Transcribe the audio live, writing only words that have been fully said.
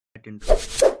intro.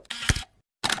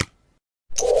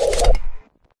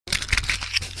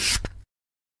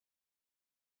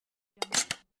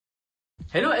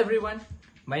 Hello everyone,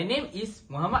 my name is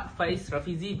Muhammad Faeez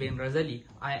Rafizi bin Razali.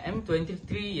 I am 23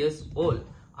 years old.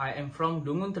 I am from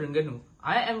Dungun, Terengganu.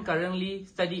 I am currently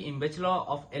studying in Bachelor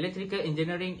of Electrical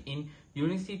Engineering in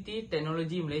University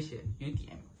Technology Malaysia,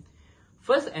 UTM.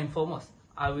 First and foremost,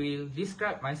 I will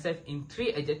describe myself in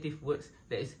 3 adjective words.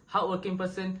 That is hardworking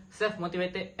person,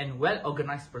 self-motivated and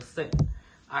well-organized person.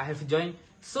 I have joined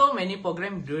so many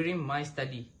programs during my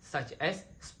study, such as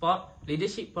sport,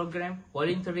 leadership program,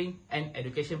 volunteering, and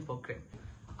education program.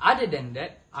 Other than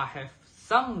that, I have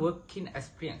some working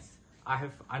experience. I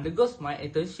have undergone my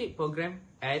internship program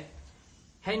at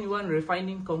Hand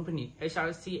Refining Company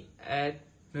 (HRC) at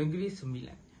Negeri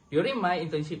Sembilan. During my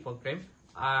internship program,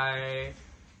 I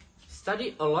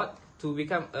studied a lot to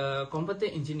become a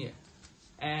competent engineer,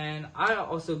 and I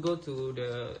also go to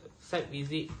the site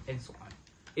visit and so on.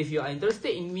 If you are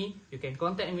interested in me, you can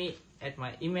contact me at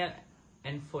my email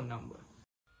and phone number.